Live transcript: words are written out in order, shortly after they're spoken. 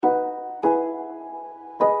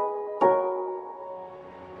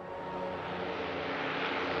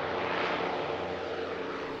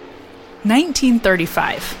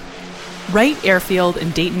1935. Wright Airfield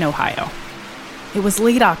in Dayton, Ohio. It was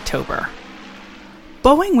late October.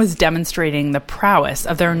 Boeing was demonstrating the prowess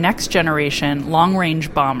of their next-generation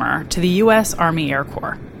long-range bomber to the U.S. Army Air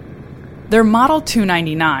Corps. Their Model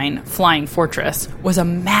 299, Flying Fortress, was a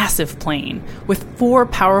massive plane with 4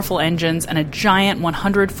 powerful engines and a giant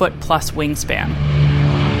 100-foot-plus wingspan.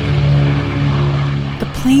 The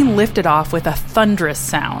plane lifted off with a thunderous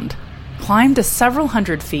sound, climbed to several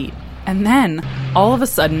hundred feet, and then, all of a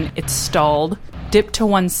sudden, it stalled, dipped to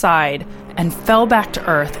one side, and fell back to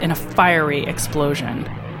Earth in a fiery explosion.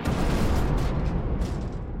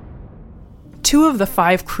 2 of the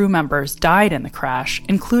 5 crew members died in the crash,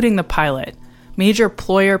 including the pilot, Major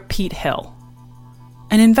Ployer Pete Hill.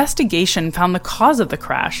 An investigation found the cause of the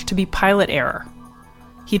crash to be pilot error.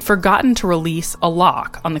 He'd forgotten to release a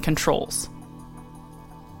lock on the controls.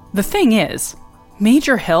 The thing is,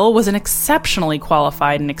 Major Hill was an exceptionally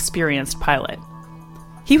qualified and experienced pilot.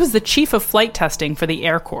 He was the chief of flight testing for the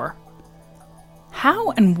Air Corps.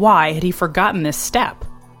 How and why had he forgotten this step?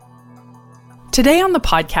 Today on the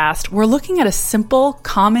podcast, we're looking at a simple,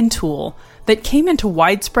 common tool that came into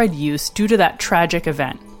widespread use due to that tragic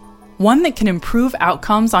event. One that can improve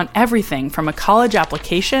outcomes on everything from a college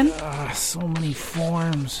application so many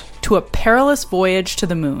forms to a perilous voyage to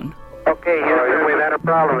the moon. Okay, Houston, we've had a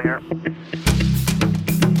problem here.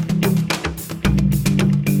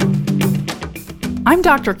 I'm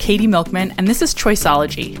Dr. Katie Milkman, and this is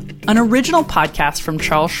Choiceology, an original podcast from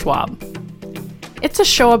Charles Schwab. It's a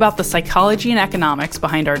show about the psychology and economics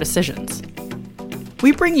behind our decisions.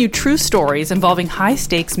 We bring you true stories involving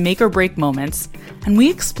high-stakes make-or-break moments, and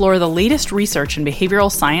we explore the latest research in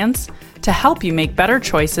behavioral science to help you make better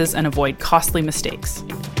choices and avoid costly mistakes.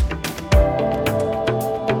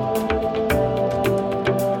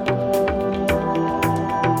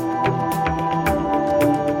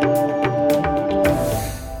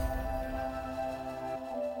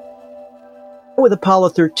 With Apollo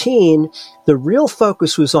 13, the real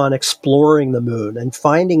focus was on exploring the moon and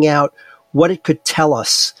finding out what it could tell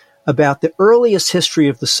us about the earliest history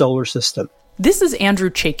of the solar system. This is Andrew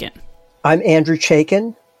Chaikin. I'm Andrew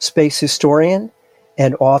Chaikin, space historian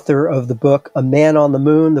and author of the book A Man on the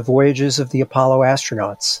Moon, The Voyages of the Apollo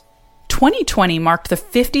Astronauts. 2020 marked the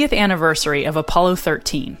 50th anniversary of Apollo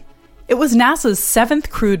 13. It was NASA's 7th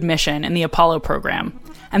crewed mission in the Apollo program,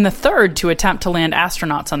 and the 3rd to attempt to land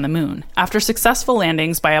astronauts on the moon, after successful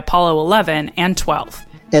landings by Apollo 11 and 12.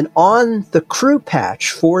 And on the crew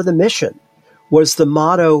patch for the mission was the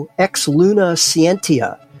motto Ex Luna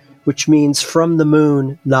Scientia, which means from the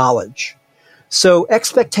moon knowledge. So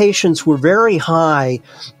expectations were very high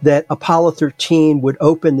that Apollo 13 would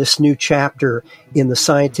open this new chapter in the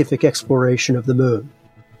scientific exploration of the moon.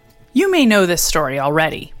 You may know this story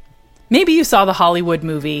already. Maybe you saw the Hollywood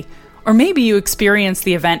movie, or maybe you experienced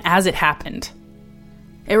the event as it happened.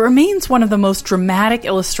 It remains one of the most dramatic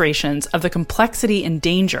illustrations of the complexity and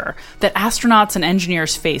danger that astronauts and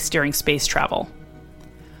engineers face during space travel.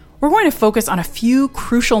 We're going to focus on a few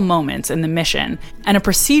crucial moments in the mission and a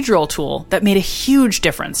procedural tool that made a huge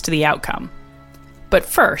difference to the outcome. But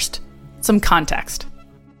first, some context.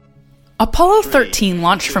 Apollo 13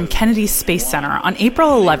 launched from Kennedy Space Center on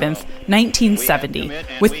April 11th, 1970,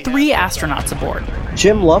 with 3 astronauts aboard.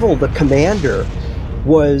 Jim Lovell, the commander,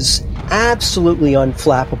 was absolutely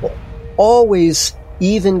unflappable. Always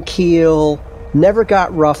even keel, never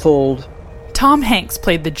got ruffled. Tom Hanks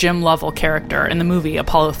played the Jim Lovell character in the movie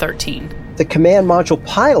Apollo 13. The command module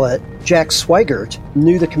pilot, Jack Swigert,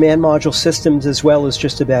 knew the command module systems as well as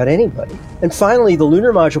just about anybody. And finally, the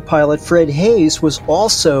lunar module pilot, Fred Hayes, was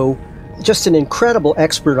also just an incredible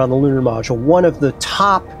expert on the lunar module, one of the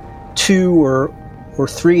top 2 or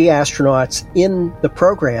 3 astronauts in the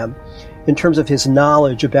program in terms of his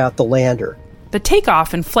knowledge about the lander. The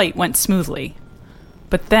takeoff and flight went smoothly.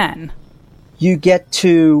 But then you get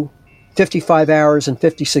to 55 hours and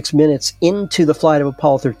 56 minutes into the flight of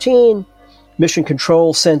Apollo 13. Mission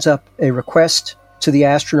Control sends up a request to the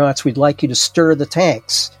astronauts, we'd like you to stir the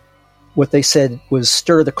tanks. What they said was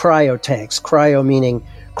stir the cryo tanks, cryo meaning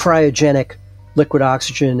cryogenic liquid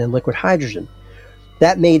oxygen and liquid hydrogen.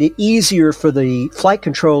 That made it easier for the flight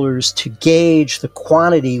controllers to gauge the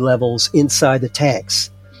quantity levels inside the tanks.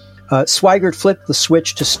 Swigert flipped the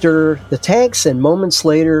switch to stir the tanks, and moments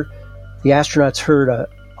later, the astronauts heard a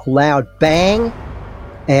loud bang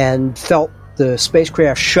and felt the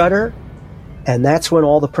spacecraft shudder, and that's when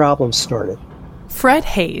all the problems started. Fred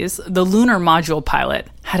Hayes, the lunar module pilot,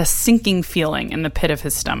 had a sinking feeling in the pit of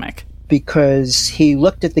his stomach. Because he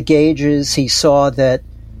looked at the gauges, he saw that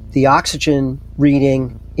the oxygen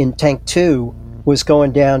reading in tank 2 was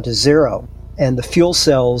going down to 0, and the fuel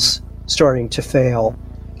cells starting to fail,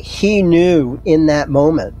 he knew in that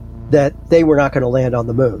moment that they were not going to land on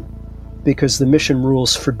the moon because the mission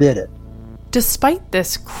rules forbid it. Despite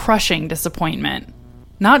this crushing disappointment,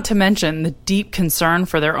 not to mention the deep concern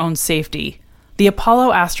for their own safety, the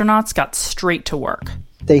Apollo astronauts got straight to work.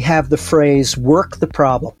 They have the phrase, work the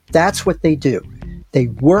problem. That's what they do. They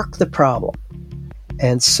work the problem.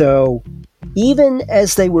 And so even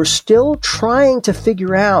as they were still trying to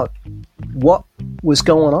figure out what was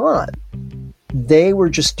going on, they were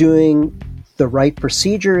just doing the right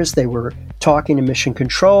procedures. They were talking to mission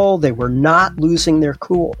control. They were not losing their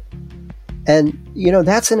cool. And,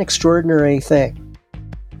 that's an extraordinary thing.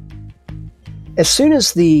 As soon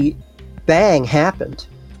as the bang happened,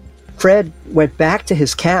 Fred went back to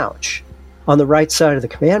his couch on the right side of the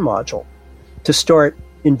command module to start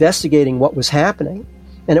investigating what was happening.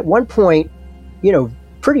 And at one point,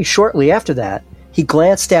 pretty shortly after that, he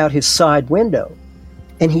glanced out his side window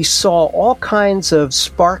and he saw all kinds of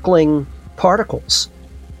sparkling particles,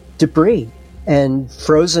 debris, and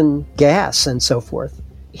frozen gas and so forth.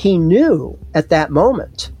 He knew at that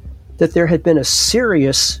moment that there had been a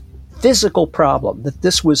serious physical problem, that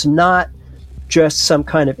this was not just some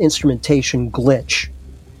kind of instrumentation glitch.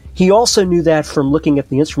 He also knew that from looking at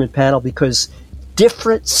the instrument panel because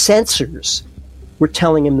different sensors were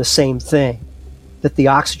telling him the same thing, that the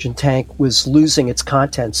oxygen tank was losing its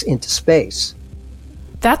contents into space.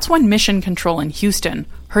 That's when Mission Control in Houston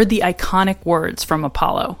heard the iconic words from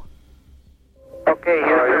Apollo. Okay,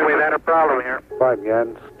 Houston, we've had a problem here. 5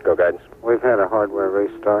 guidance. Go guidance. We've had a hardware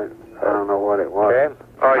restart. I don't know what it was.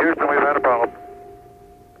 Okay. Houston, we've had a problem.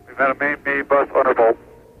 We've had a main B bus undervolt.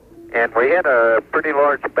 And we had a pretty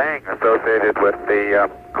large bang associated with the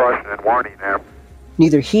caution and warning there.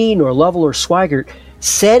 Neither he nor Lovell or Swigert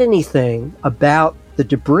said anything about the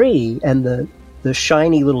debris and the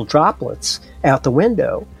shiny little droplets out the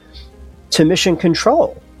window to Mission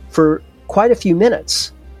Control for quite a few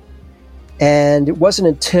minutes. And it wasn't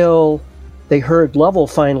until they heard Lovell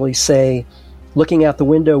finally say, looking out the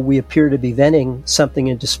window, we appear to be venting something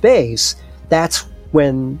into space. That's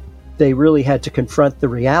when they really had to confront the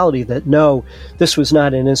reality that, no, this was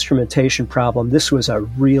not an instrumentation problem. This was a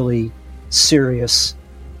really serious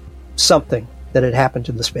something that had happened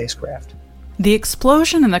to the spacecraft. The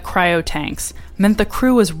explosion in the cryo tanks meant the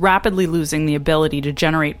crew was rapidly losing the ability to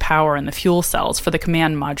generate power in the fuel cells for the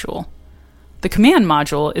command module. The command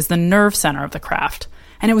module is the nerve center of the craft,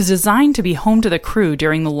 and it was designed to be home to the crew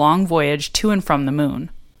during the long voyage to and from the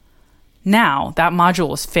moon. Now, that module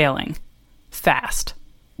was failing. Fast.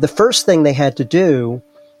 The first thing they had to do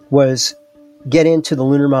was get into the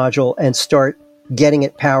lunar module and start getting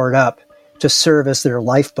it powered up to serve as their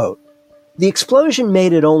lifeboat. The explosion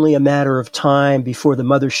made it only a matter of time before the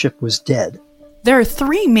mothership was dead. There are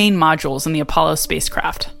 3 main modules in the Apollo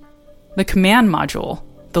spacecraft. The command module,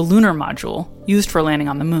 the lunar module, used for landing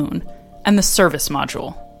on the moon, and the service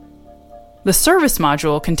module. The service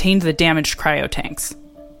module contained the damaged cryo tanks.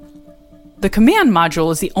 The command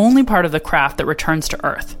module is the only part of the craft that returns to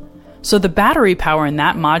Earth, so the battery power in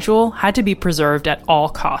that module had to be preserved at all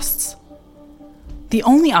costs. The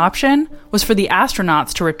only option was for the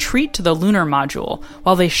astronauts to retreat to the lunar module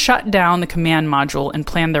while they shut down the command module and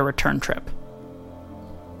planned their return trip.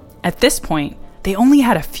 At this point, they only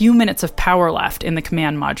had a few minutes of power left in the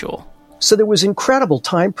command module. So there was incredible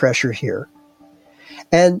time pressure here.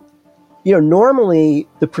 And, normally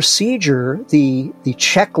the procedure, the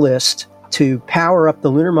checklist to power up the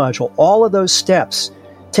lunar module, all of those steps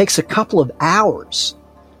takes a couple of hours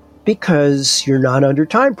because you're not under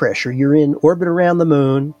time pressure. You're in orbit around the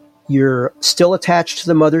moon. You're still attached to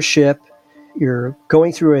the mothership. You're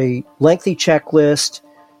going through a lengthy checklist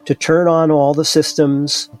to turn on all the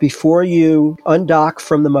systems before you undock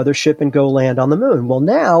from the mothership and go land on the moon. Well,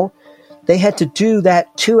 now they had to do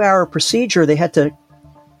that 2-hour procedure. They had to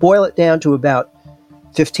boil it down to about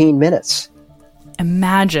 15 minutes.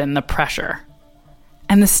 Imagine the pressure.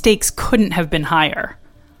 And the stakes couldn't have been higher.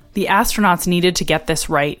 The astronauts needed to get this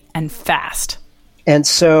right, and fast. And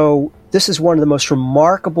so this is one of the most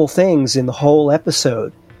remarkable things in the whole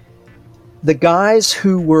episode. The guys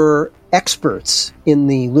who were experts in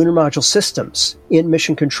the lunar module systems in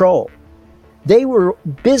Mission Control, they were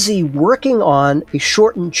busy working on a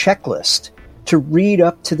shortened checklist to read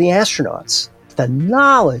up to the astronauts. The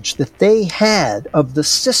knowledge that they had of the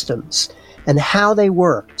systems and how they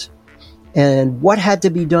worked and what had to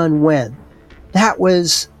be done when, that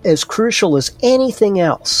was as crucial as anything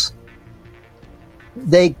else.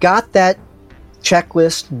 They got that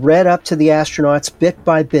checklist read up to the astronauts bit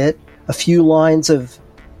by bit, a few lines of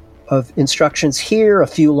instructions here, a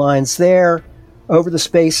few lines there, over the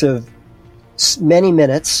space of many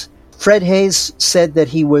minutes. Fred Haise said that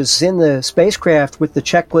he was in the spacecraft with the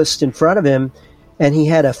checklist in front of him, and he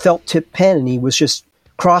had a felt-tip pen, and he was just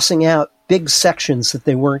crossing out big sections that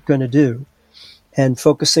they weren't going to do and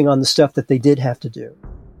focusing on the stuff that they did have to do.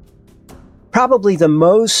 Probably the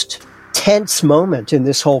most tense moment in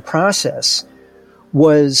this whole process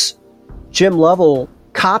was Jim Lovell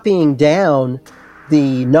copying down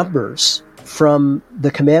the numbers from the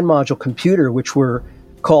command module computer, which were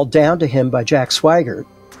called down to him by Jack Swigert.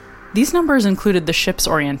 These numbers included the ship's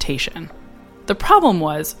orientation. The problem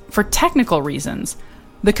was, for technical reasons,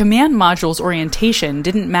 the command module's orientation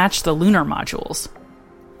didn't match the lunar module's.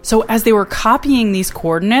 So as they were copying these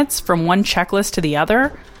coordinates from one checklist to the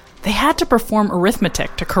other, they had to perform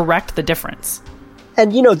arithmetic to correct the difference.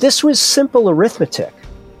 And, this was simple arithmetic,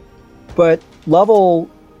 but Lovell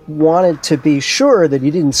wanted to be sure that he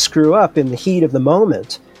didn't screw up in the heat of the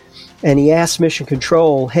moment. And he asked Mission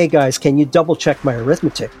Control, hey guys, can you double check my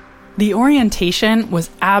arithmetic? The orientation was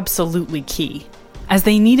absolutely key, as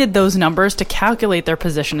they needed those numbers to calculate their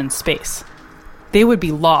position in space. They would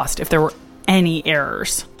be lost if there were any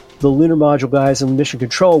errors. The lunar module guys and Mission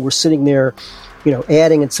Control were sitting there,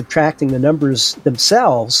 adding and subtracting the numbers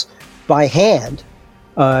themselves by hand,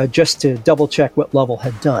 just to double check what Lovell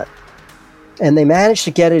had done. And they managed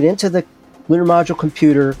to get it into the lunar module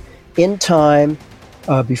computer in time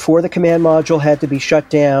before the command module had to be shut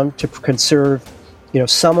down to conserve,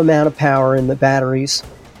 some amount of power in the batteries,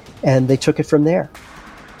 and they took it from there.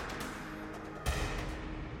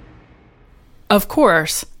 Of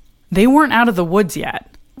course, they weren't out of the woods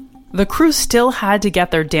yet. The crew still had to get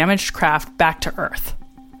their damaged craft back to Earth.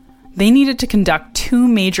 They needed to conduct 2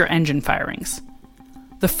 major engine firings.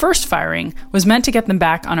 The first firing was meant to get them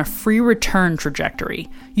back on a free return trajectory,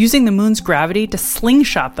 using the moon's gravity to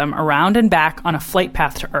slingshot them around and back on a flight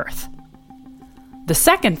path to Earth. The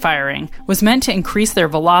second firing was meant to increase their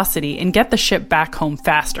velocity and get the ship back home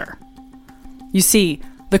faster. You see,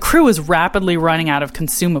 the crew was rapidly running out of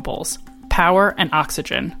consumables, power, and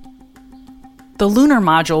oxygen. The lunar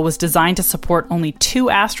module was designed to support only 2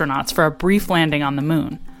 astronauts for a brief landing on the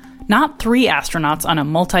moon, not 3 astronauts on a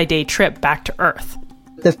multi-day trip back to Earth.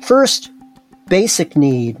 The first basic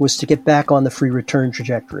need was to get back on the free return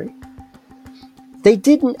trajectory. They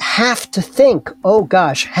didn't have to think, oh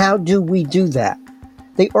gosh, how do we do that?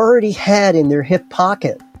 They already had in their hip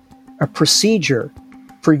pocket a procedure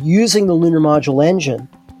for using the lunar module engine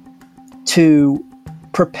to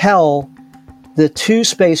propel the 2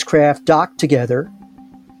 spacecraft docked together,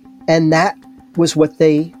 and that was what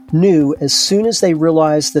they knew as soon as they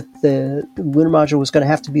realized that the lunar module was going to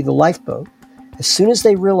have to be the lifeboat. As soon as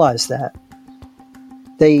they realized that,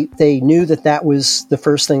 they knew that was the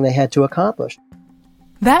first thing they had to accomplish.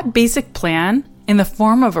 That basic plan, in the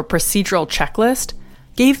form of a procedural checklist,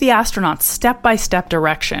 gave the astronauts step-by-step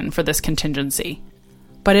direction for this contingency.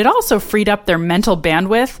 But it also freed up their mental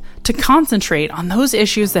bandwidth to concentrate on those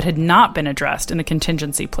issues that had not been addressed in the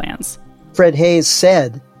contingency plans. Fred Haise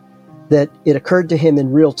said that it occurred to him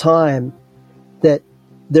in real time that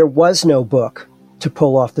there was no book to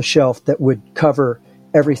pull off the shelf that would cover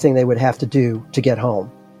everything they would have to do to get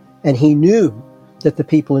home. And he knew that the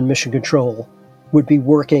people in Mission Control would be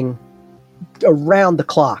working around the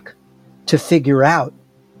clock to figure out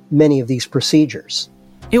many of these procedures.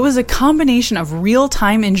 It was a combination of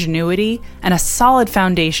real-time ingenuity and a solid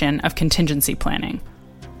foundation of contingency planning.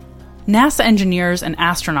 NASA engineers and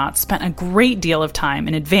astronauts spent a great deal of time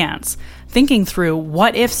in advance thinking through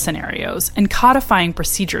what-if scenarios and codifying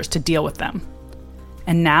procedures to deal with them.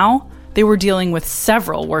 And now, they were dealing with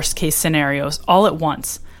several worst-case scenarios all at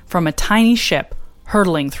once, from a tiny ship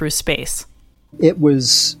hurtling through space. It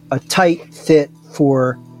was a tight fit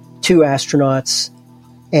for 2 astronauts,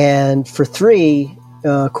 and for 3,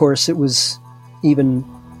 of course, it was even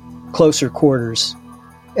closer quarters.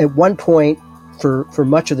 At one point, for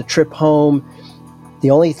much of the trip home, the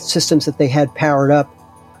only systems that they had powered up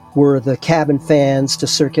were the cabin fans to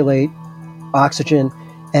circulate oxygen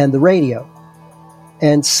and the radio.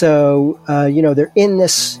 And so, they're in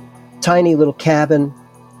this tiny little cabin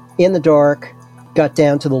in the dark, got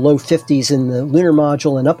down to the low 50s in the lunar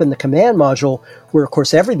module and up in the command module, where, of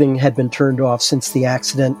course, everything had been turned off since the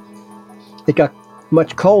accident. It got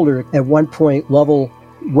much colder. At one point, Lovell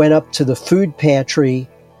went up to the food pantry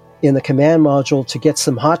in the command module to get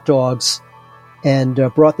some hot dogs and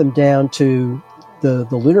brought them down to the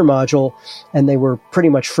lunar module, and they were pretty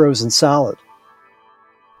much frozen solid.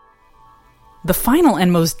 The final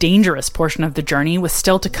and most dangerous portion of the journey was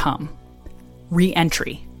still to come: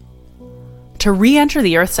 re-entry. To re-enter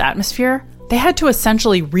the Earth's atmosphere, they had to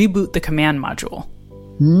essentially reboot the command module.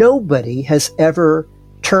 Nobody has ever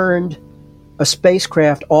turned a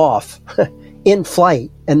spacecraft off in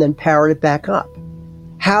flight and then powered it back up.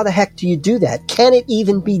 How the heck do you do that? Can it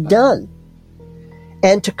even be done?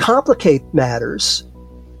 And to complicate matters,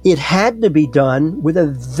 it had to be done with a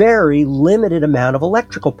very limited amount of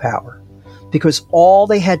electrical power, because all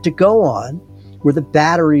they had to go on were the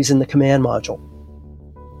batteries in the command module.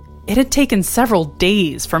 It had taken several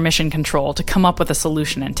days for Mission Control to come up with a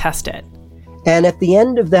solution and test it. And at the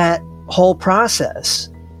end of that whole process,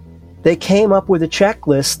 they came up with a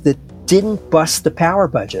checklist that didn't bust the power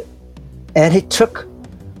budget. And it took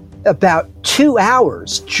about 2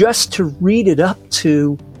 hours just to read it up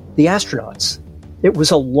to the astronauts. It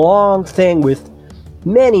was a long thing with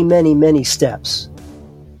many, many, many steps.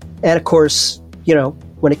 And of course,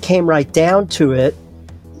 when it came right down to it,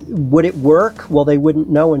 would it work? Well, they wouldn't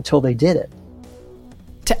know until they did it.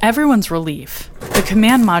 To everyone's relief, the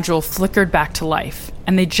command module flickered back to life,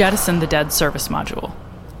 and they jettisoned the dead service module.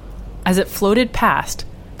 As it floated past,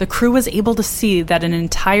 the crew was able to see that an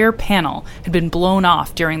entire panel had been blown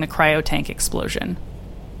off during the cryotank explosion.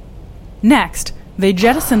 Next, they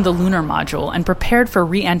jettisoned the lunar module and prepared for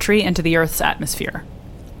re-entry into the Earth's atmosphere,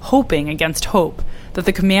 hoping against hope that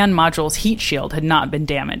the command module's heat shield had not been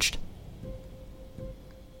damaged.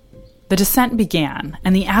 The descent began,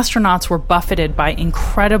 and the astronauts were buffeted by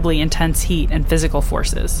incredibly intense heat and physical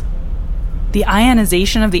forces. The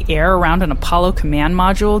ionization of the air around an Apollo command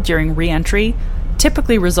module during re-entry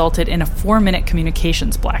typically resulted in a 4-minute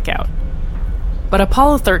communications blackout. But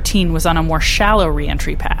Apollo 13 was on a more shallow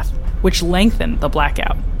re-entry path, which lengthened the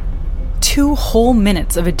blackout. 2 whole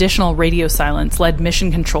minutes of additional radio silence led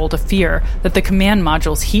Mission Control to fear that the command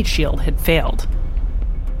module's heat shield had failed.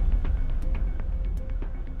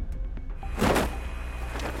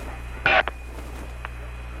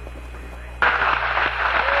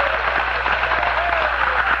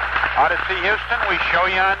 Odyssey Houston, we show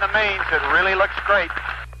you on the mains. It really looks great.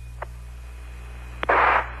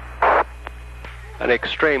 An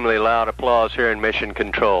extremely loud applause here in Mission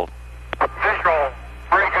Control. Visual,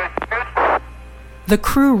 very good. The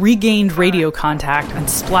crew regained radio contact and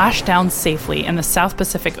splashed down safely in the South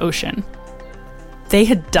Pacific Ocean. They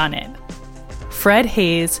had done it. Fred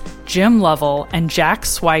Haise, Jim Lovell, and Jack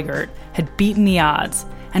Swigert had beaten the odds,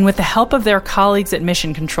 and with the help of their colleagues at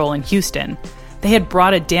Mission Control in Houston, they had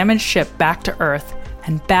brought a damaged ship back to Earth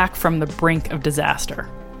and back from the brink of disaster.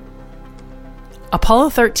 Apollo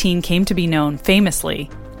 13 came to be known famously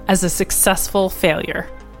as a successful failure.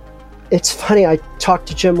 It's funny, I talked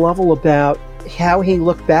to Jim Lovell about how he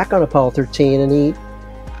looked back on Apollo 13, and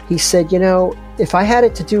he said, if I had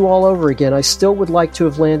it to do all over again, I still would like to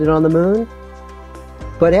have landed on the moon.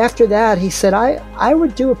 But after that, he said, I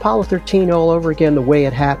would do Apollo 13 all over again the way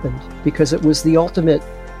it happened, because it was the ultimate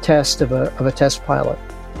test of a test pilot.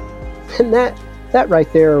 And that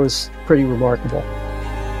right there was pretty remarkable.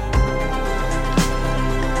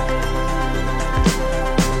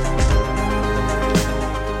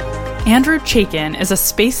 Andrew Chaikin is a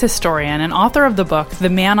space historian and author of the book The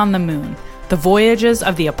Man on the Moon: The Voyages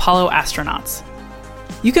of the Apollo Astronauts.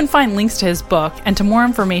 You can find links to his book and to more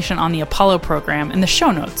information on the Apollo program in the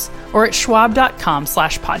show notes or at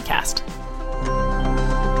schwab.com/podcast.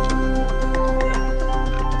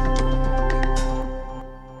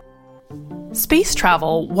 Space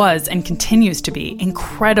travel was and continues to be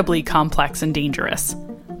incredibly complex and dangerous.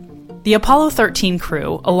 The Apollo 13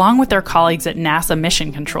 crew, along with their colleagues at NASA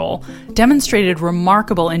Mission Control, demonstrated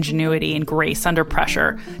remarkable ingenuity and grace under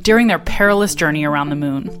pressure during their perilous journey around the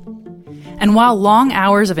moon. And while long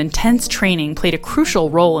hours of intense training played a crucial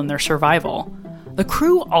role in their survival, the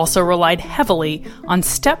crew also relied heavily on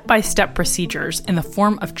step-by-step procedures in the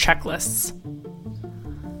form of checklists.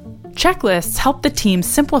 Checklists help the team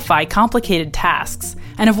simplify complicated tasks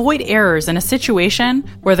and avoid errors in a situation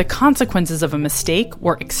where the consequences of a mistake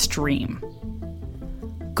were extreme.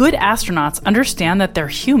 Good astronauts understand that they're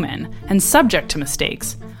human and subject to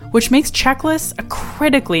mistakes, which makes checklists a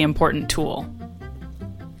critically important tool.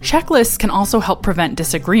 Checklists can also help prevent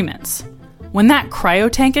disagreements. When that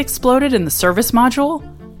cryotank exploded in the service module,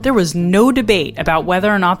 there was no debate about whether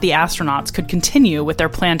or not the astronauts could continue with their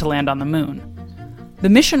plan to land on the moon. The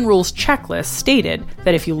mission rules checklist stated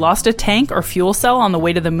that if you lost a tank or fuel cell on the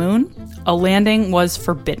way to the moon, a landing was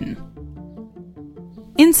forbidden.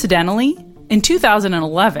 Incidentally, in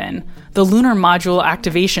 2011, the Lunar Module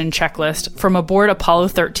Activation Checklist from aboard Apollo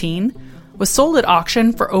 13 was sold at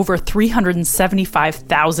auction for over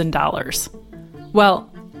 $375,000.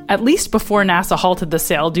 Well, at least before NASA halted the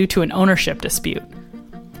sale due to an ownership dispute.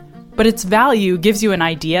 But its value gives you an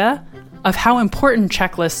idea of how important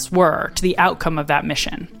checklists were to the outcome of that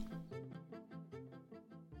mission.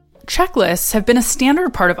 Checklists have been a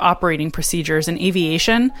standard part of operating procedures in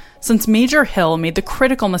aviation since Major Hill made the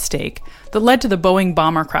critical mistake that led to the Boeing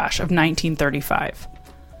bomber crash of 1935.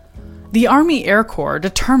 The Army Air Corps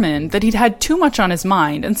determined that he'd had too much on his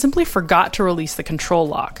mind and simply forgot to release the control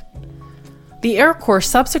lock. The Air Corps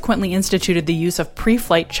subsequently instituted the use of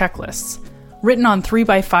pre-flight checklists, written on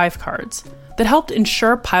 3x5 cards, that helped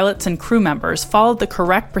ensure pilots and crew members followed the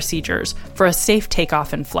correct procedures for a safe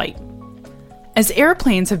takeoff and flight. As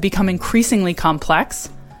airplanes have become increasingly complex,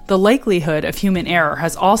 the likelihood of human error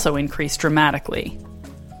has also increased dramatically.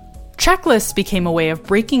 Checklists became a way of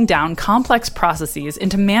breaking down complex processes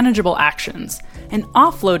into manageable actions and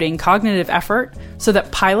offloading cognitive effort so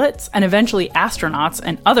that pilots and eventually astronauts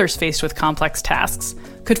and others faced with complex tasks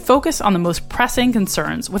could focus on the most pressing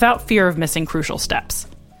concerns without fear of missing crucial steps.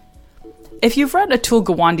 If you've read Atul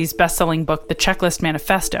Gawande's best-selling book, The Checklist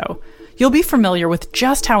Manifesto, you'll be familiar with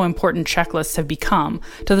just how important checklists have become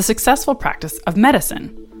to the successful practice of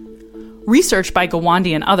medicine. Research by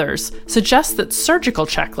Gawande and others suggests that surgical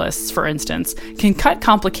checklists, for instance, can cut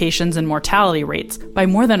complications and mortality rates by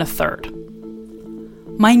more than a third.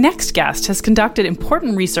 My next guest has conducted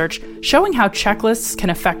important research showing how checklists can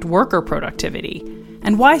affect worker productivity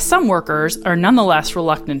and why some workers are nonetheless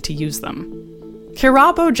reluctant to use them.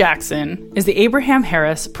 Kirabo Jackson is the Abraham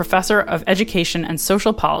Harris Professor of Education and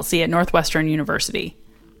Social Policy at Northwestern University.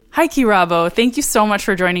 Hi, Kirabo. Thank you so much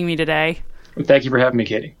for joining me today. Thank you for having me,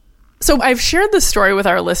 Katie. So I've shared the story with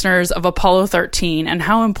our listeners of Apollo 13 and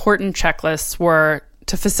how important checklists were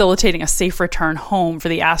to facilitating a safe return home for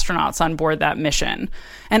the astronauts on board that mission.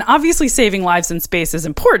 And obviously saving lives in space is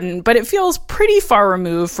important, but it feels pretty far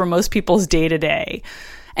removed from most people's day-to-day.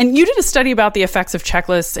 And you did a study about the effects of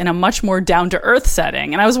checklists in a much more down-to-earth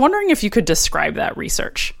setting, and I was wondering if you could describe that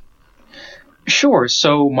research. Sure.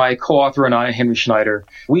 So my co-author and I, Henry Schneider,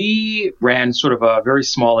 we ran sort of a very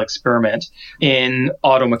small experiment in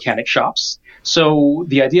auto mechanic shops. So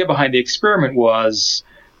the idea behind the experiment was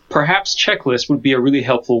perhaps checklists would be a really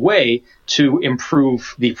helpful way to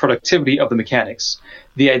improve the productivity of the mechanics.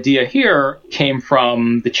 The idea here came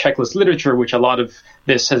from the checklist literature, which a lot of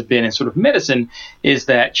this has been in sort of medicine, is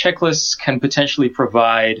that checklists can potentially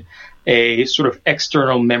provide a sort of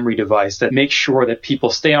external memory device that makes sure that people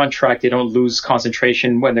stay on track, they don't lose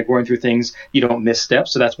concentration when they're going through things, you don't miss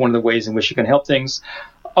steps. So that's one of the ways in which it can help things.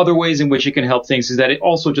 Other ways in which it can help things is that it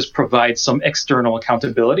also just provides some external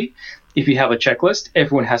accountability. If you have a checklist,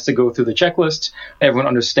 everyone has to go through the checklist. Everyone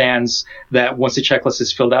understands that once the checklist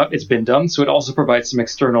is filled out, it's been done. So it also provides some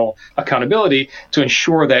external accountability to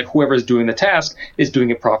ensure that whoever is doing the task is doing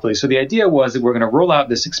it properly. So the idea was that we're going to roll out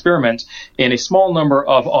this experiment in a small number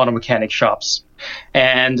of auto mechanic shops.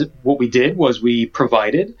 And what we did was we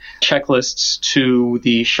provided checklists to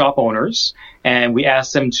the shop owners, and we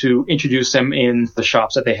asked them to introduce them in the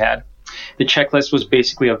shops that they had. The checklist was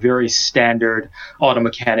basically a very standard auto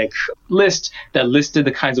mechanic list that listed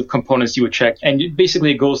the kinds of components you would check. And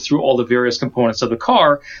basically it goes through all the various components of the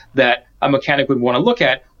car that a mechanic would want to look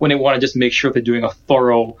at when they want to just make sure they're doing a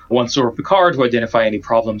thorough once-over of the car to identify any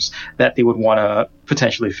problems that they would want to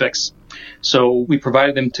potentially fix. So we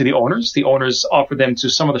provided them to the owners. The owners offered them to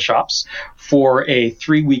some of the shops for a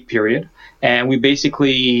 3-week period. And we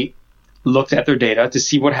basically looked at their data to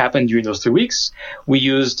see what happened during those 3 weeks. We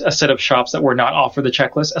used a set of shops that were not offered the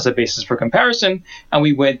checklist as a basis for comparison, and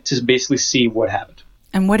we went to basically see what happened.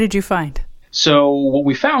 And what did you find? So what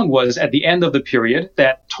we found was at the end of the period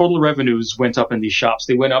that total revenues went up in these shops.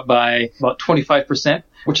 They went up by about 25%,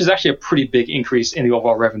 which is actually a pretty big increase in the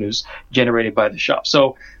overall revenues generated by the shop.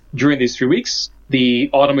 So during these 3 weeks, the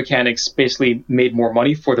auto mechanics basically made more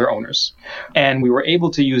money for their owners. And we were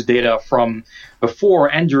able to use data from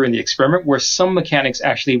before and during the experiment where some mechanics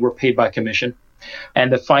actually were paid by commission.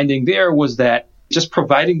 And the finding there was that just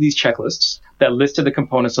providing these checklists that listed the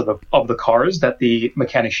components of the cars that the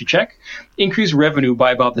mechanics should check increased revenue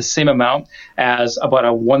by about the same amount as about a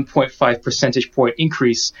 1.5 percentage point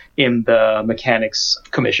increase in the mechanics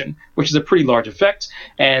commission, which is a pretty large effect.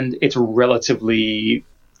 And it's relatively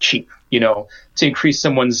cheap. To increase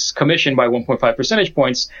someone's commission by 1.5 percentage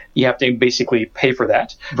points, you have to basically pay for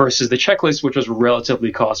that versus the checklist, which was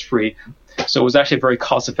relatively cost-free. So it was actually a very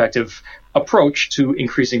cost-effective approach to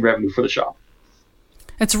increasing revenue for the shop.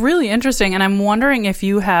 It's really interesting, and I'm wondering if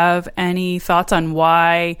you have any thoughts on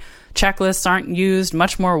why checklists aren't used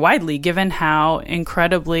much more widely, given how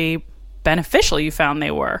incredibly beneficial you found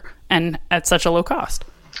they were, and at such a low cost.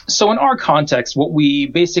 So in our context, what we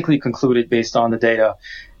basically concluded based on the data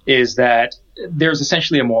is that there's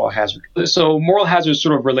essentially a moral hazard. So moral hazard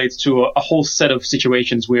sort of relates to a whole set of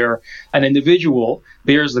situations where an individual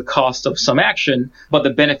bears the cost of some action, but the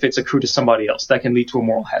benefits accrue to somebody else. That can lead to a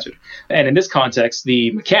moral hazard. And in this context,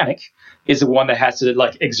 the mechanic is the one that has to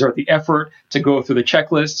exert the effort to go through the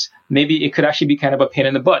checklists. Maybe it could actually be kind of a pain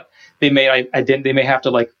in the butt. They may have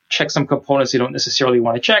to check some components they don't necessarily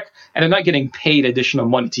want to check, and they're not getting paid additional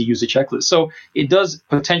money to use the checklist. So it does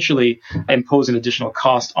potentially impose an additional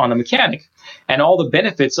cost on the mechanic. And all the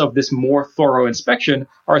benefits of this more thorough inspection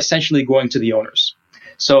are essentially going to the owners.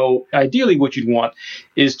 So ideally what you'd want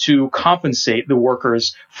is to compensate the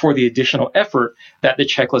workers for the additional effort that the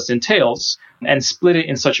checklist entails and split it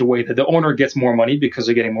in such a way that the owner gets more money because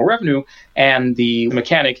they're getting more revenue and the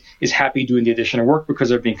mechanic is happy doing the additional work because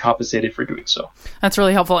they're being compensated for doing so. That's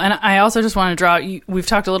really helpful. And I also just want to draw, we've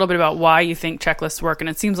talked a little bit about why you think checklists work, and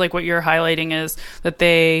it seems like what you're highlighting is that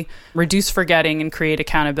they reduce forgetting and create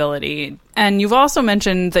accountability. And you've also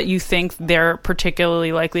mentioned that you think they're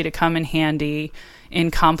particularly likely to come in handy in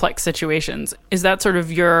complex situations. Is that sort of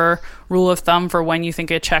your rule of thumb for when you think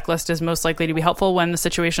a checklist is most likely to be helpful, when the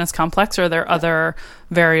situation is complex, or are there other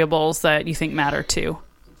variables that you think matter too?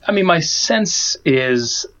 I mean, my sense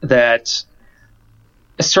is that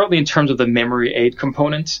certainly in terms of the memory aid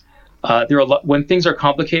component, when things are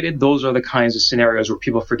complicated, those are the kinds of scenarios where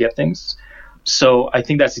people forget things. So I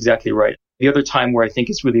think that's exactly right. The other time where I think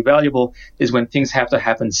it's really valuable is when things have to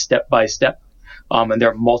happen step by step. And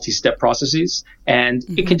they're multi-step processes. And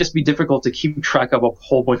it can just be difficult to keep track of a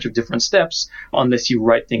whole bunch of different steps unless you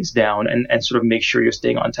write things down and sort of make sure you're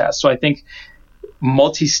staying on task. So I think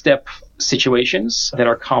multi-step situations that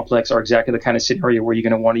are complex are exactly the kind of scenario where you're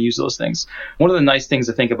going to want to use those things. One of the nice things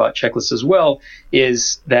to think about checklists as well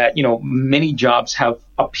is that, many jobs have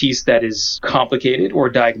a piece that is complicated or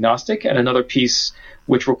diagnostic and another piece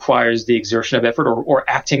which requires the exertion of effort or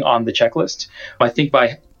acting on the checklist. I think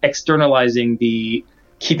by externalizing the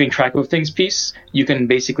keeping track of things piece, you can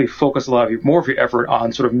basically focus more of your effort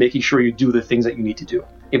on sort of making sure you do the things that you need to do,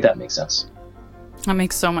 if that makes sense. That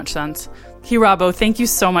makes so much sense. Kirabo, thank you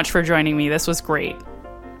so much for joining me. This was great.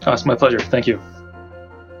 Oh, it's my pleasure. Thank you.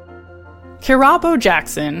 Kirabo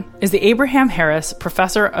Jackson is the Abraham Harris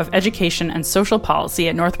Professor of Education and Social Policy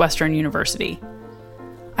at Northwestern University.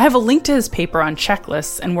 I have a link to his paper on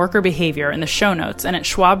checklists and worker behavior in the show notes and at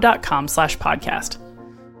schwab.com/podcast.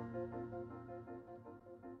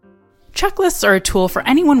 Checklists are a tool for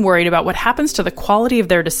anyone worried about what happens to the quality of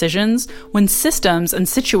their decisions when systems and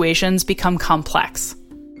situations become complex.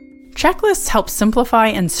 Checklists help simplify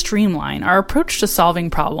and streamline our approach to solving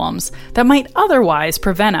problems that might otherwise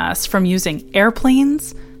prevent us from using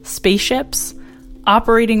airplanes, spaceships,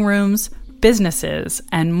 operating rooms, businesses,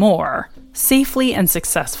 and more safely and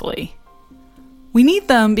successfully. We need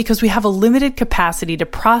them because we have a limited capacity to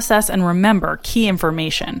process and remember key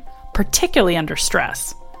information, particularly under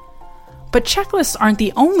stress. But checklists aren't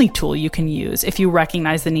the only tool you can use if you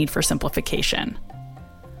recognize the need for simplification.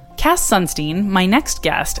 Cass Sunstein, my next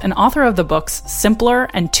guest and author of the books Simpler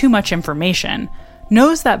and Too Much Information,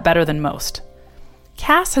 knows that better than most.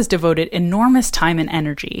 Cass has devoted enormous time and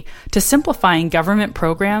energy to simplifying government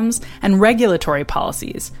programs and regulatory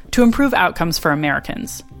policies to improve outcomes for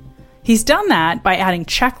Americans. He's done that by adding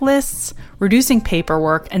checklists, reducing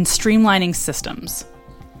paperwork, and streamlining systems.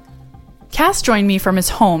 Cass joined me from his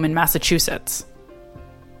home in Massachusetts.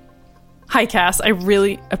 Hi, Cass. I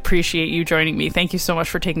really appreciate you joining me. Thank you so much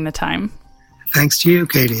for taking the time. Thanks to you,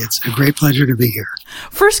 Katie. It's a great pleasure to be here.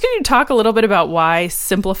 First, can you talk a little bit about why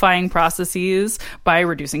simplifying processes by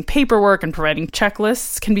reducing paperwork and providing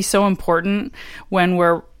checklists can be so important when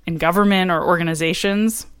we're in government or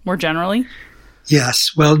organizations more generally?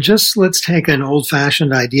 Yes. Well, let's take an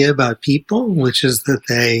old-fashioned idea about people, which is that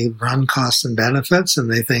they run costs and benefits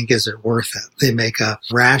and they think, is it worth it? They make a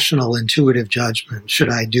rational, intuitive judgment. Should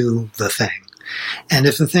I do the thing? And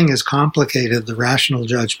if the thing is complicated, the rational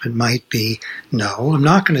judgment might be, no, I'm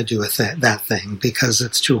not going to do that thing because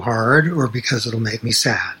it's too hard or because it'll make me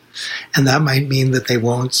sad. And that might mean that they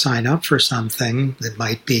won't sign up for something that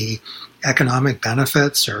might be economic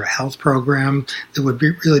benefits or a health program that would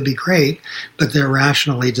really be great, but they're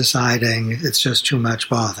rationally deciding it's just too much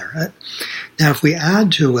bother. Now, if we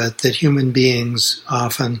add to it that human beings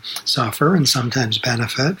often suffer and sometimes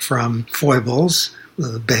benefit from foibles,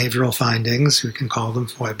 behavioral findings, we can call them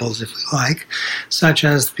foibles if we like, such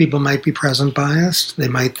as people might be present biased. They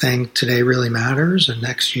might think today really matters and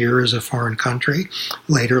next year is a foreign country,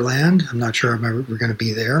 later land, I'm not sure if we're going to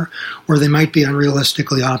be there. Or they might be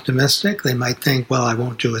unrealistically optimistic. They might think, well, I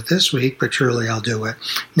won't do it this week, but surely I'll do it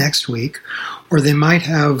next week. Or they might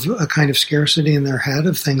have a kind of scarcity in their head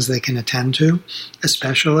of things they can attend to,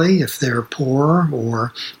 especially if they're poor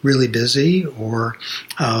or really busy or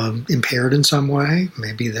impaired in some way.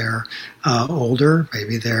 Maybe they're older,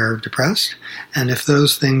 maybe they're depressed. And if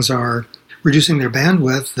those things are reducing their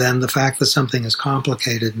bandwidth, then the fact that something is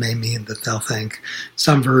complicated may mean that they'll think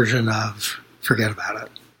some version of forget about it.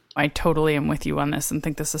 I totally am with you on this and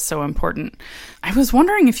think this is so important. I was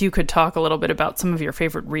wondering if you could talk a little bit about some of your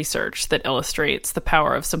favorite research that illustrates the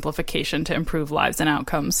power of simplification to improve lives and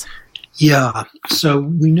outcomes. Yeah. So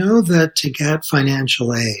we know that to get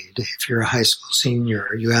financial aid, if you're a high school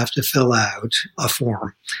senior, you have to fill out a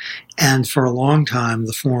form. And for a long time,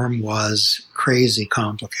 the form was crazy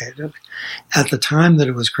complicated. At the time that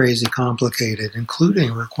it was crazy complicated,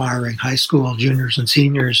 including requiring high school juniors and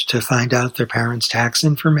seniors to find out their parents' tax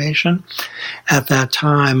information, at that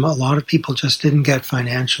time, a lot of people just didn't get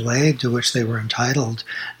financial aid to which they were entitled,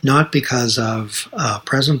 not because of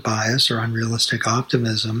present bias or unrealistic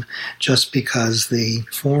optimism, just because the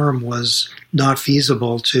form was not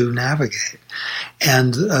feasible to navigate.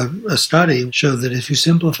 And a study showed that if you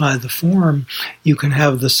simplify the form, you can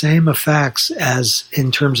have the same effects as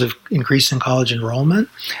in terms of increasing college enrollment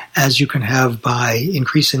as you can have by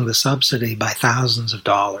increasing the subsidy by thousands of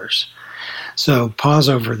dollars. So pause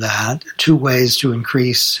over that. 2 ways to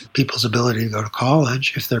increase people's ability to go to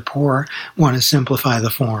college if they're poor. One is simplify the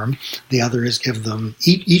form. The other is give them,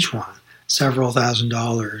 each one, several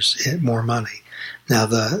 $1,000s more money. Now,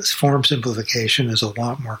 the form simplification is a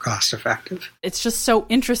lot more cost effective. It's just so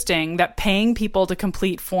interesting that paying people to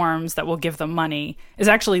complete forms that will give them money is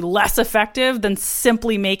actually less effective than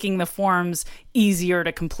simply making the forms easier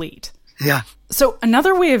to complete. Yeah. So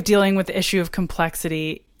another way of dealing with the issue of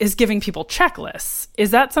complexity is giving people checklists.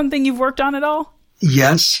 Is that something you've worked on at all?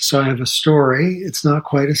 Yes. So I have a story. It's not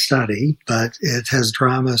quite a study, but it has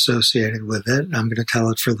drama associated with it. I'm going to tell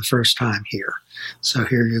it for the first time here. So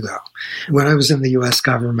here you go. When I was in the U.S.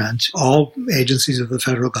 government, all agencies of the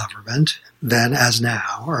federal government, then as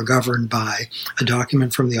now, are governed by a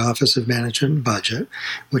document from the Office of Management and Budget,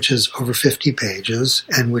 which is over 50 pages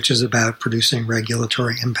and which is about producing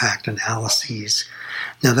regulatory impact analyses.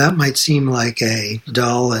 Now, that might seem like a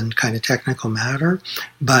dull and kind of technical matter,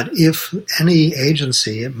 but if any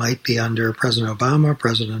agency, it might be under President Obama,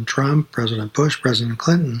 President Trump, President Bush, President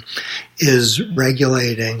Clinton, is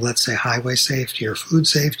regulating, let's say, highway safety or food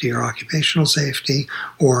safety or occupational safety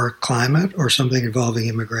or climate or something involving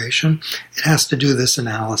immigration, it has to do this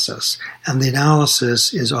analysis. And the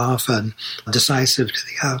analysis is often decisive to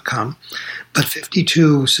the outcome. But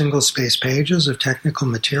 52 single-space pages of technical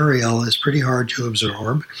material is pretty hard to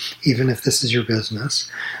absorb, even if this is your business.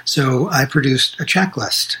 So I produced a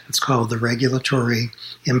checklist. It's called the Regulatory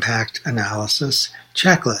Impact Analysis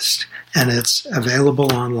Checklist, and it's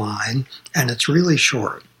available online, and it's really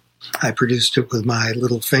short. I produced it with my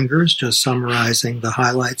little fingers, just summarizing the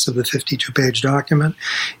highlights of the 52-page document.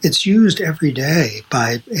 It's used every day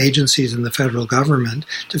by agencies in the federal government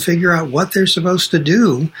to figure out what they're supposed to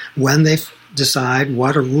do when they decide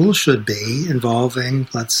what a rule should be involving,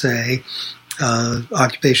 let's say,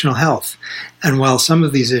 occupational health. And while some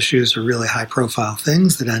of these issues are really high-profile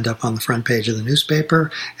things that end up on the front page of the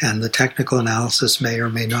newspaper, and the technical analysis may or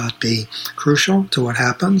may not be crucial to what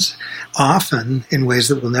happens, often in ways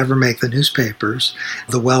that will never make the newspapers,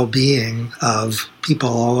 the well-being of people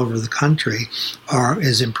all over the country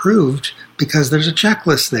is improved because there's a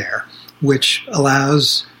checklist there, which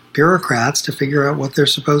allows bureaucrats to figure out what they're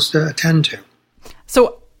supposed to attend to.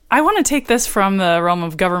 So I want to take this from the realm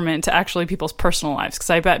of government to actually people's personal lives, because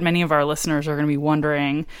I bet many of our listeners are going to be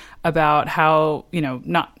wondering about how,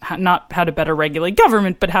 not how to better regulate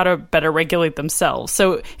government, but how to better regulate themselves.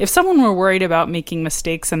 So if someone were worried about making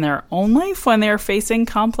mistakes in their own life when they're facing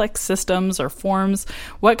complex systems or forms,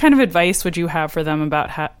 what kind of advice would you have for them about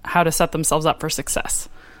how to set themselves up for success?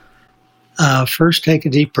 First, take a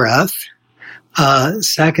deep breath.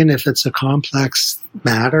 Second, if it's a complex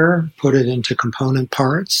matter, put it into component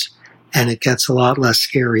parts, and it gets a lot less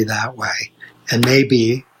scary that way. And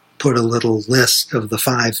maybe put a little list of the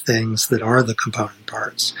 5 things that are the component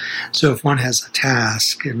parts. So if one has a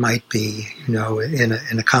task, it might be, in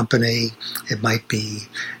a company, it might be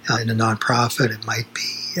in a nonprofit, it might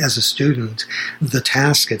be as a student. The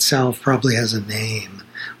task itself probably has a name.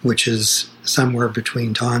 which is somewhere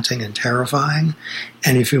between daunting and terrifying.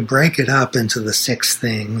 And if you break it up into the 6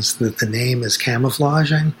 things that the name is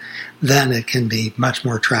camouflaging, then it can be much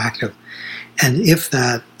more attractive. And if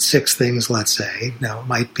that 6 things, let's say, now it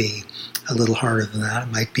might be a little harder than that,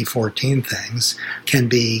 it might be 14 things, can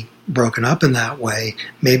be broken up in that way.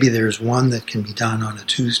 Maybe there's one that can be done on a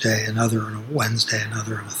Tuesday, another on a Wednesday,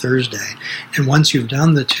 another on a Thursday. And once you've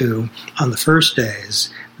done the 2 on the first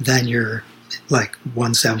days, then you're like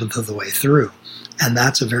 1/7 of the way through. And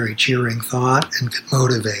that's a very cheering thought and can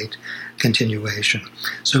motivate continuation.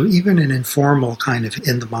 So even an informal kind of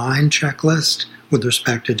in the mind checklist with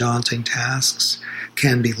respect to daunting tasks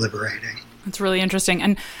can be liberating. That's really interesting.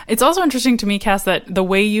 And it's also interesting to me, Cass, that the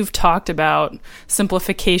way you've talked about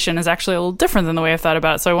simplification is actually a little different than the way I've thought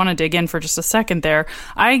about it. So I want to dig in for just a second there.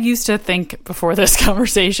 I used to think before this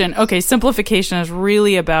conversation, okay, simplification is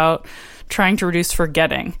really about trying to reduce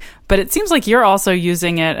forgetting. But it seems like you're also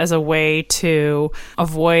using it as a way to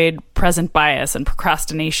avoid present bias and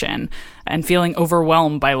procrastination and feeling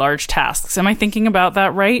overwhelmed by large tasks. Am I thinking about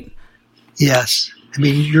that right? Yes. I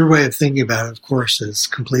mean, your way of thinking about it, of course, is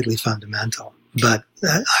completely fundamental. But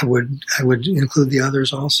I would include the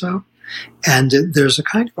others also. And there's a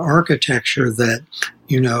kind of architecture that,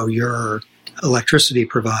 your electricity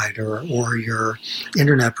provider or your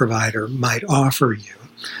internet provider might offer you,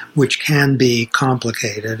 which can be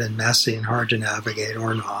complicated and messy and hard to navigate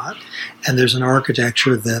or not. And there's an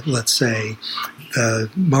architecture that, let's say, the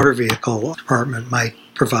motor vehicle department might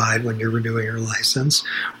provide when you're renewing your license,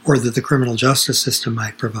 or that the criminal justice system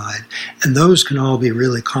might provide. And those can all be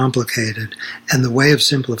really complicated. And the way of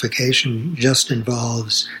simplification just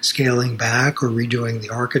involves scaling back or redoing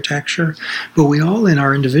the architecture. But we all in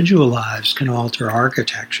our individual lives can alter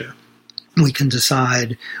architecture. We can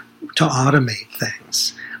decide to automate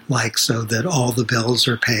things, like so that all the bills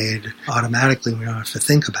are paid automatically. We don't have to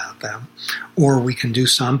think about them. Or we can do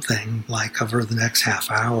something like over the next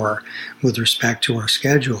half hour with respect to our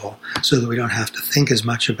schedule so that we don't have to think as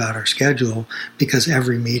much about our schedule because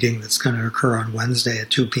every meeting that's going to occur on Wednesday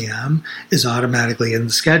at 2 p.m. is automatically in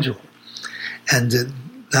the schedule. And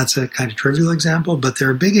that's a kind of trivial example, but there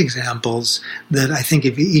are big examples that I think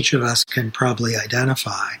if each of us can probably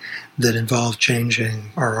identify that involve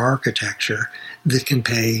changing our architecture that can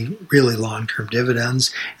pay really long-term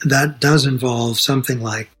dividends. And that does involve something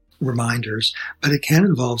like reminders, but it can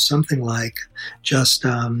involve something like just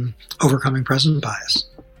overcoming present bias.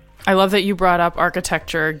 I love that you brought up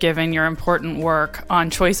architecture, given your important work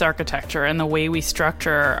on choice architecture and the way we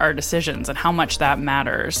structure our decisions and how much that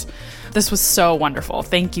matters. This was so wonderful.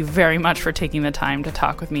 Thank you very much for taking the time to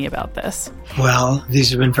talk with me about this. Well,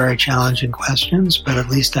 these have been very challenging questions, but at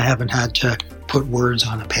least I haven't had to put words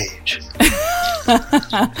on a page.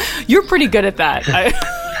 You're pretty good at that.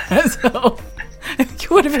 So you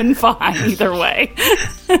would have been fine either way.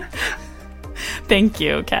 Thank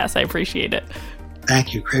you, Cass. I appreciate it.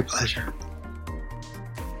 Thank you. Great pleasure.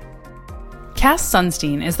 Cass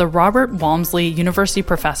Sunstein is the Robert Walmsley University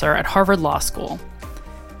Professor at Harvard Law School.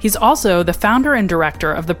 He's also the founder and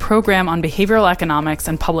director of the Program on Behavioral Economics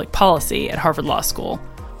and Public Policy at Harvard Law School,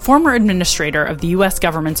 former administrator of the U.S.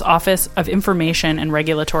 government's Office of Information and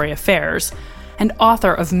Regulatory Affairs, and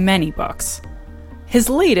author of many books. His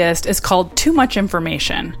latest is called Too Much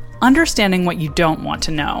Information: Understanding What You Don't Want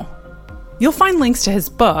to Know. You'll find links to his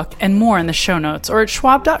book and more in the show notes or at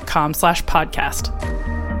schwab.com/podcast.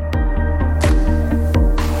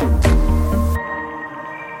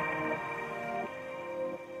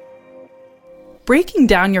 Breaking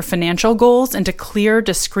down your financial goals into clear,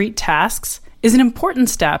 discrete tasks is an important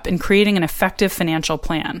step in creating an effective financial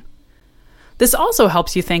plan. This also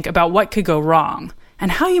helps you think about what could go wrong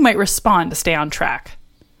and how you might respond to stay on track.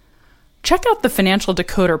 Check out the Financial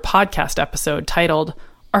Decoder podcast episode titled,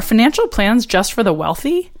 "Are Financial Plans Just for the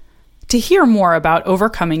Wealthy?" to hear more about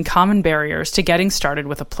overcoming common barriers to getting started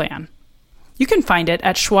with a plan. You can find it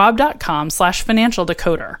at schwab.com/financial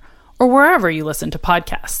decoder or wherever you listen to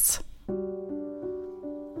podcasts.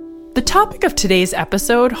 The topic of today's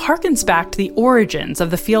episode harkens back to the origins of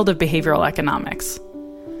the field of behavioral economics.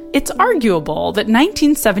 It's arguable that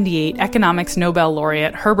 1978 economics Nobel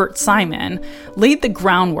laureate Herbert Simon laid the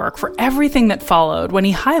groundwork for everything that followed when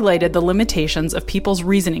he highlighted the limitations of people's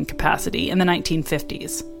reasoning capacity in the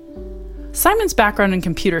 1950s. Simon's background in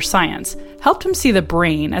computer science helped him see the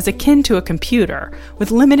brain as akin to a computer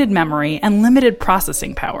with limited memory and limited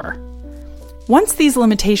processing power. Once these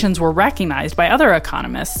limitations were recognized by other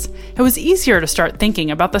economists, it was easier to start thinking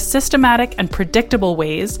about the systematic and predictable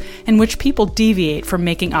ways in which people deviate from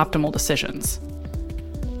making optimal decisions.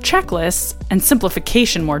 Checklists, and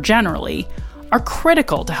simplification more generally, are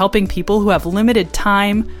critical to helping people who have limited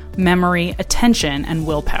time, memory, attention, and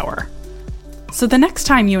willpower. So the next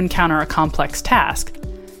time you encounter a complex task,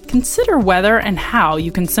 consider whether and how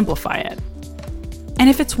you can simplify it. And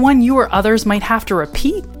if it's one you or others might have to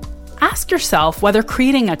repeat, ask yourself whether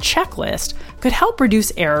creating a checklist could help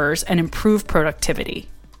reduce errors and improve productivity.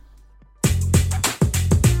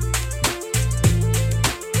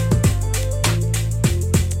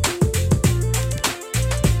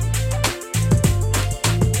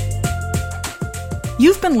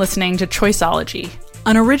 You've been listening to Choiceology,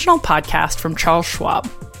 an original podcast from Charles Schwab.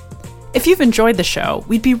 If you've enjoyed the show,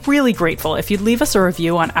 we'd be really grateful if you'd leave us a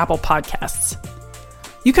review on Apple Podcasts.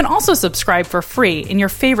 You can also subscribe for free in your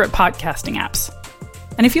favorite podcasting apps.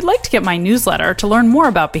 And if you'd like to get my newsletter to learn more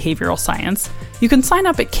about behavioral science, you can sign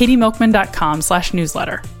up at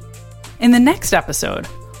katiemilkman.com/newsletter. In the next episode,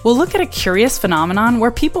 we'll look at a curious phenomenon where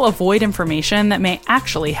people avoid information that may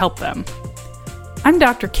actually help them. I'm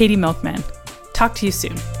Dr. Katie Milkman. Talk to you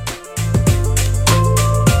soon.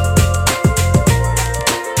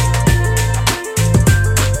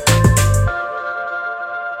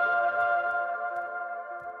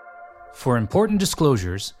 For important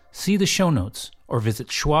disclosures, see the show notes or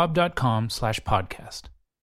visit schwab.com/podcast.